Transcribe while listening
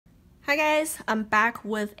Hi guys, I'm back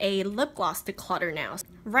with a lip gloss declutter now.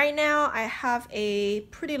 Right now I have a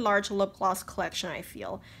pretty large lip gloss collection, I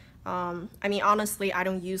feel. I mean, honestly, I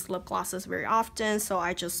don't use lip glosses very often, so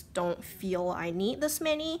I just don't feel I need this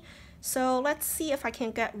many. So let's see if I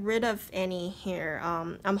can get rid of any here.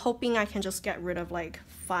 I'm hoping I can just get rid of like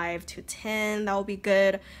 5 to 10, that will be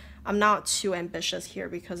good. I'm not too ambitious here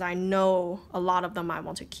because I know a lot of them I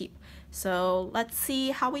want to keep. So let's see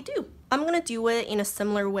how we do. I'm gonna do it in a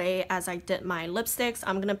similar way as I did my lipsticks.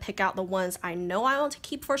 I'm gonna pick out the ones I know I want to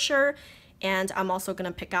keep for sure, and I'm also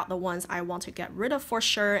gonna pick out the ones I want to get rid of for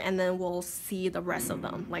sure, and then we'll see the rest of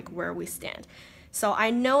them, like where we stand. So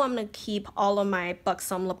I know I'm gonna keep all of my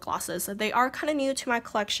Buxom lip glosses. They are kind of new to my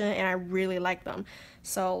collection and I really like them.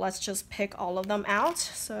 So let's just pick all of them out.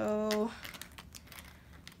 So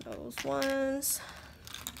those ones.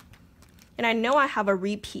 And I know I have a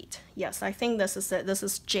repeat. Yes, I think this is it. This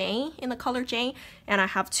is Jane in the color Jane, and I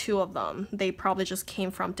have 2 of them. They probably just came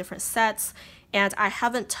from different sets, and I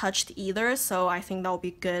haven't touched either, so I think that would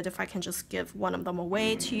be good if I can just give one of them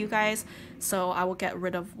away to you guys. So I will get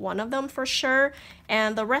rid of one of them for sure,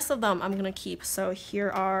 and the rest of them I'm gonna keep. So here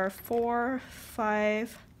are 4,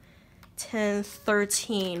 5, 10,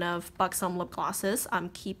 13 of Buxom lip glosses I'm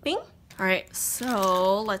keeping. Alright,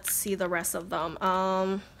 so let's see the rest of them.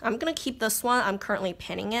 I'm gonna keep this one. I'm currently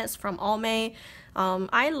penning it. It's from Almay.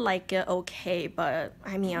 I like it okay, but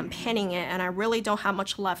I mean, I'm penning it and I really don't have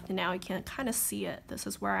much left now. You can kind of see it. This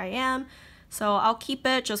is where I am. So I'll keep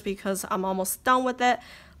it just because I'm almost done with it.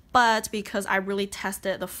 But because I really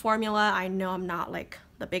tested the formula, I know I'm not like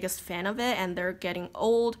the biggest fan of it and they're getting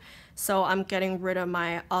old. So I'm getting rid of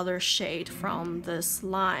my other shade from this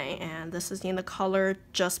line, and this is in the color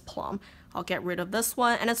Just Plum. I'll get rid of this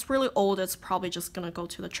one, and it's really old. It's probably just gonna go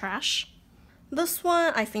to the trash. This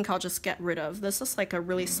one I think I'll just get rid of. This is like a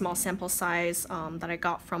really small sample size that I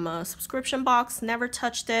got from a subscription box. Never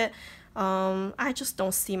touched it. I just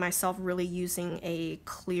don't see myself really using a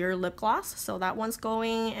clear lip gloss, so that one's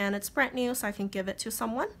going, and it's brand new, so I can give it to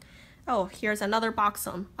someone. Oh, here's another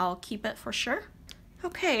Buxom. I'll keep it for sure.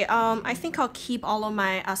 Okay, I think I'll keep all of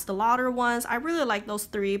my Estee Lauder ones. I really like those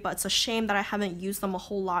 3, but it's a shame that I haven't used them a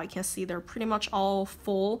whole lot. You can see they're pretty much all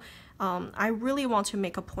full. I really want to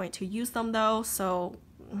make a point to use them though, so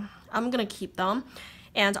I'm gonna keep them.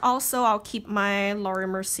 And also I'll keep my Laura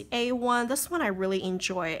Mercier one. This one I really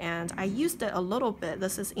enjoy and I used it a little bit.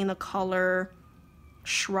 This is in the color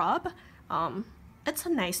Shrub. It's a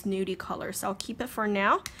nice nudie color, so I'll keep it for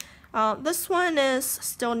now. This one is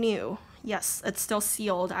still new. Yes, it's still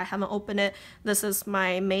sealed. I haven't opened it. This is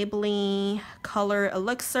my Maybelline Color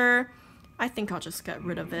Elixir. I think I'll just get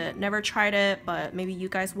rid of it. Never tried it, but maybe you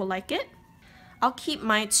guys will like it. I'll keep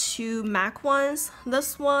my 2 MAC ones.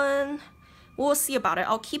 This one, we'll see about it.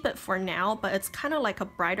 I'll keep it for now, but it's kind of like a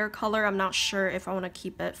brighter color. I'm not sure if I want to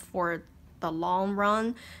keep it for the long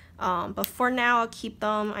run. But for now, I'll keep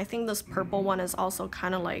them. I think this purple one is also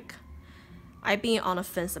kind of like, I've been on a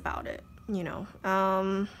fence about it, you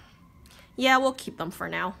know. Yeah, we'll keep them for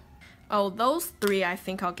now. Oh, those 3 I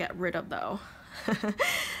think I'll get rid of though.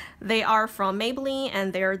 They are from Maybelline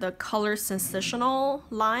and they're the Color Sensational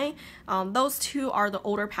line. Those 2 are the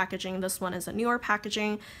older packaging. This one is a newer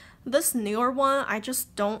packaging. This newer one, I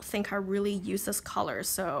just don't think I really use this color.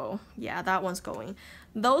 So yeah, that one's going.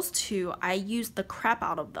 Those 2, I used the crap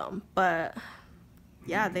out of them, but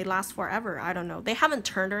yeah, they last forever. I don't know. They haven't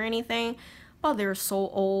turned or anything, but they're so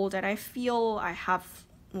old and I feel I have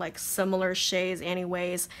like similar shades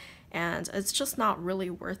anyways, and it's just not really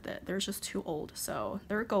worth it. They're just too old, so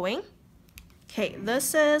they're going. Okay,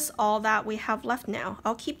 this is all that we have left now.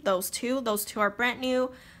 I'll keep those 2. Those 2 are brand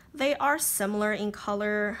new. They are similar in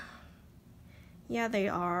color. Yeah, they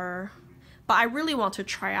are. But I really want to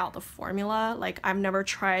try out the formula. Like, I've never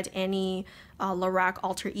tried any Lorac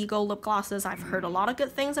Alter Ego lip glosses. I've heard a lot of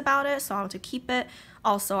good things about it, so I want to keep it.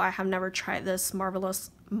 Also, I have never tried this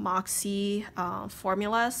Marvelous Moxie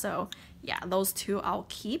formula, so yeah, those 2 I'll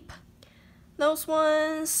keep. Those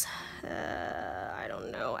ones, I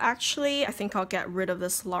don't know. Actually, I think I'll get rid of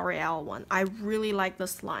this L'Oreal one. I really like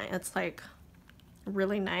this line. It's like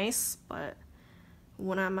really nice, but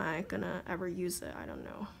when am I gonna ever use it? I don't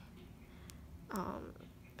know.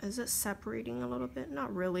 Is it separating a little bit?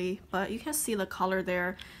 Not really, but you can see the color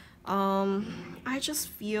there. I just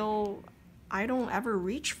feel I don't ever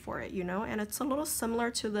reach for it, you know, and it's a little similar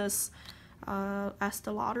to this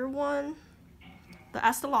Estee Lauder one. The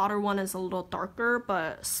Estee Lauder one is a little darker,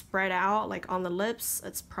 but spread out like on the lips,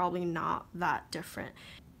 it's probably not that different.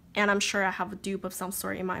 And I'm sure I have a dupe of some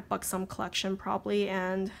sort in my Buxom collection probably,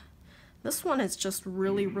 and this one is just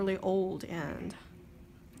really, really old, and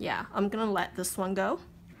yeah, I'm gonna let this one go.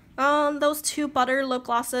 Those two butter lip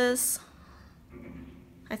glosses,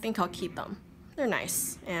 I think I'll keep them. They're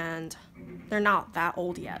nice and they're not that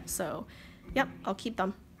old yet, so yep, I'll keep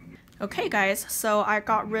them. Okay guys, so I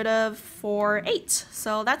got rid of 8,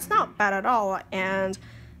 so that's not bad at all, and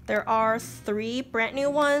there are 3 brand new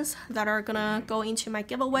ones that are gonna go into my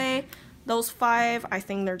giveaway. Those 5, I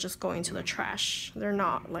think they're just going to the trash. They're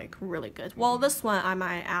not like really good. Well, this one I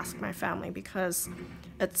might ask my family because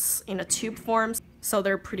it's in a tube form, so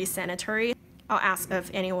they're pretty sanitary. I'll ask if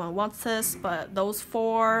anyone wants this, but those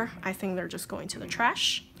 4, I think they're just going to the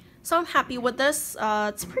trash. So I'm happy with this.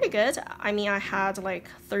 It's pretty good. I mean, I had like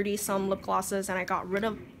 30 some lip glosses and I got rid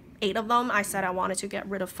of 8 of them. I said I wanted to get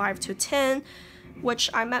rid of 5 to 10,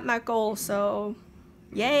 which I met my goal, so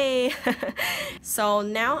yay! So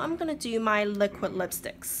now I'm gonna do my liquid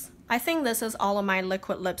lipsticks. I think this is all of my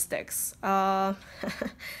liquid lipsticks.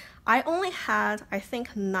 I only had, I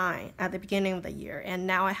think, 9 at the beginning of the year, and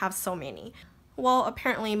now I have so many. Well,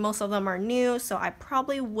 apparently most of them are new, so I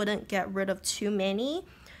probably wouldn't get rid of too many.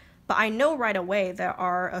 But I know right away there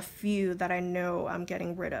are a few that I know I'm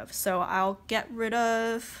getting rid of. So I'll get rid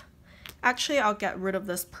of, actually I'll get rid of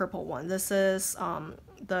this purple one. This is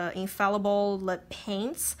the Infallible Lip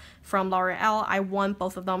Paints from L'Oreal. I won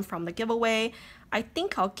both of them from the giveaway. I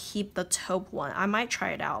think I'll keep the taupe one. I might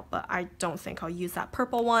try it out, but I don't think I'll use that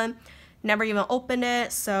purple one. Never even opened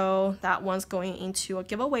it, so that one's going into a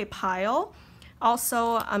giveaway pile.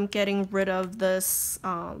 Also, I'm getting rid of this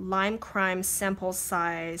Lime Crime sample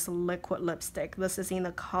size liquid lipstick. This is in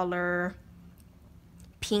the color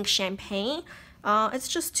Pink Champagne. It's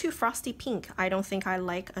just too frosty pink. I don't think I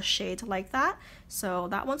like a shade like that. So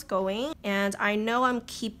that one's going. And I know I'm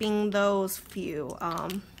keeping those few.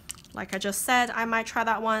 Like I just said, I might try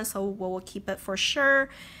that one, so we'll keep it for sure.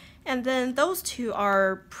 And then those 2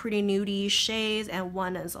 are pretty nudie shades, and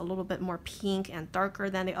one is a little bit more pink and darker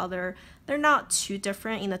than the other. They're not too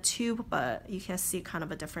different in the tube, but you can see kind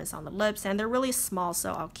of a difference on the lips, and they're really small,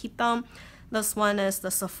 so I'll keep them. This one is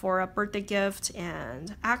the Sephora birthday gift,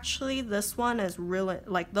 and actually this one is really,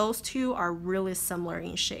 like those 2 are really similar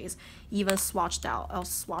in shades, even swatched out. I'll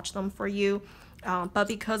swatch them for you, but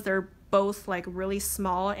because they're both like really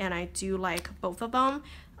small and I do like both of them,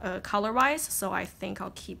 color-wise, so I think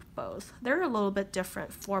I'll keep both. They're a little bit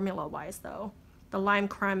different formula-wise though. The Lime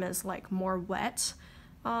Crime is like more wet.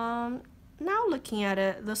 Now looking at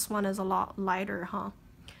it, this one is a lot lighter, huh?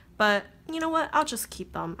 But you know what? I'll just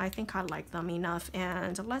keep them. I think I like them enough,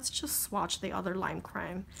 and let's just swatch the other Lime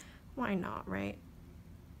Crime. Why not, right?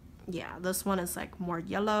 Yeah, this one is like more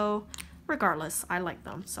yellow. Regardless, I like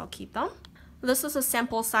them, so I'll keep them. This is a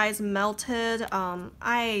sample size melted.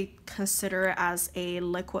 I consider it as a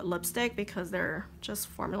liquid lipstick because they're just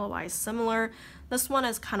formula-wise similar. This one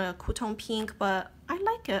is kind of cool tone pink, but I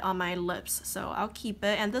like it on my lips, so I'll keep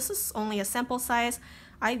it. And this is only a sample size.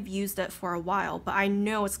 I've used it for a while, but I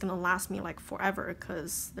know it's gonna last me like forever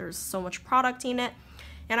because there's so much product in it.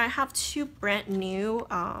 And I have 2 brand new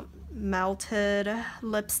melted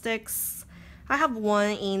lipsticks. I have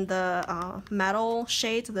one in the metal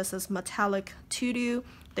shade. This is Metallic Tutu.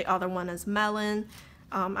 The other one is Melon.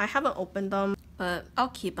 I haven't opened them, but I'll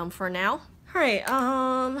keep them for now. Alright,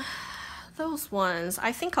 those ones,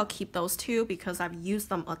 I think I'll keep those 2 because I've used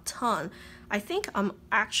them a ton. I think I'm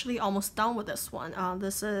actually almost done with this one.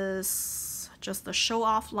 This is just the Show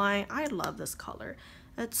Off line. I love this color.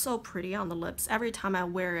 It's so pretty on the lips. Every time I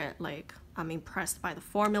wear it, like, I'm impressed by the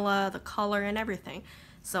formula, the color, and everything.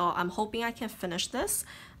 So I'm hoping I can finish this.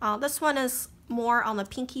 This one is more on the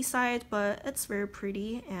pinky side, but it's very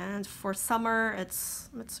pretty, and for summer it's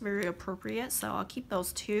very appropriate, so I'll keep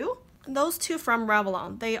those 2. Those 2 from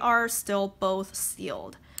Revlon, they are still both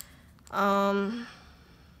sealed. I'll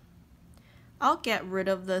get rid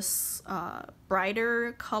of this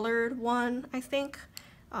brighter colored one, I think.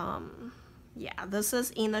 Yeah, this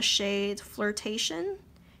is in the shade Flirtation.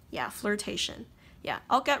 Yeah, Flirtation. Yeah,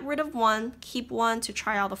 I'll get rid of one, keep one to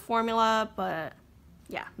try out the formula, but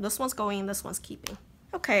yeah, this one's going, this one's keeping.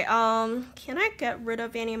 Okay, can I get rid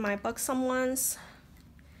of any of my Buxom ones?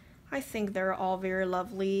 I think they're all very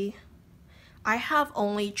lovely. I have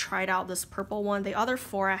only tried out this purple one. The other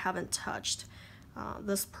 4 I haven't touched.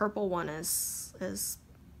 This purple one is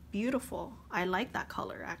beautiful. I like that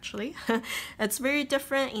color actually. It's very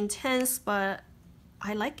different, intense, but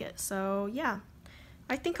I like it. So yeah.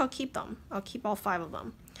 I think I'll keep them. I'll keep all 5 of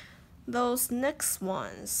them. Those next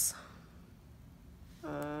ones.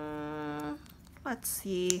 Let's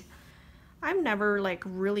see. I've never like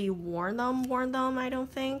really worn them, I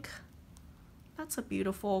don't think. That's a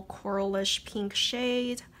beautiful coralish pink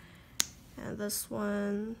shade. And this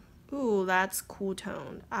one, Ooh, that's cool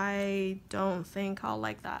tone. I don't think I'll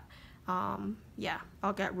like that. Yeah,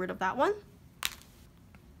 I'll get rid of that one.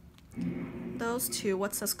 Those two,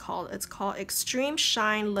 what's this called? It's called Extreme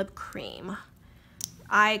Shine Lip Cream.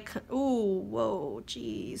 Ooh, whoa,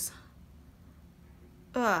 jeez.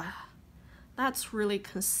 Ugh, that's really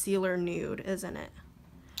concealer nude, isn't it?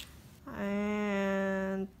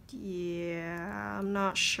 And yeah, I'm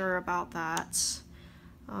not sure about that.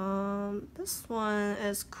 This one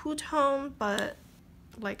is cool tone, but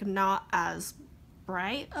like not as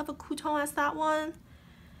bright of a cool tone as that one.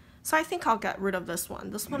 So I think I'll get rid of this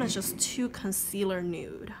one. This one is just too concealer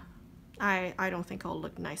nude. I don't think it'll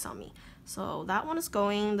look nice on me. So that one is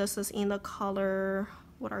going. This is in the color,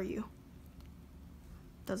 what are you?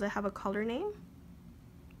 Does it have a color name?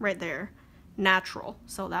 Right there, Natural.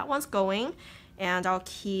 So that one's going, and I'll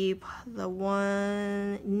keep the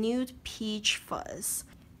one Nude Peach Fuzz.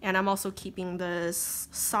 And I'm also keeping this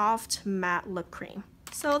Soft Matte Lip Cream.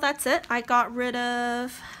 So that's it. I got rid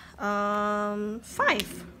of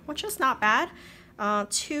 5, which is not bad.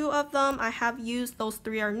 2 of them I have used. Those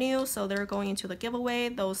 3 are new, so they're going into the giveaway.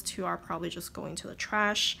 Those 2 are probably just going to the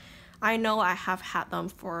trash. I know I have had them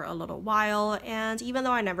for a little while, and even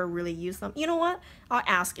though I never really use them, you know what? I'll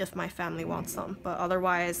ask if my family wants them, but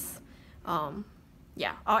otherwise,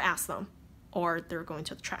 yeah, I'll ask them, or they're going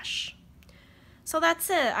to the trash. So that's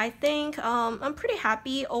it. I think I'm pretty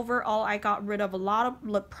happy. Overall, I got rid of a lot of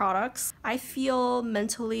lip products. I feel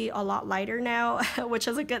mentally a lot lighter now, which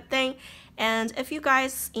is a good thing. And if you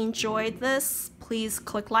guys enjoyed this, please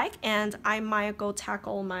click like, and I might go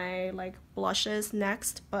tackle my like blushes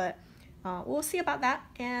next, but we'll see about that.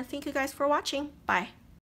 And thank you guys for watching. Bye.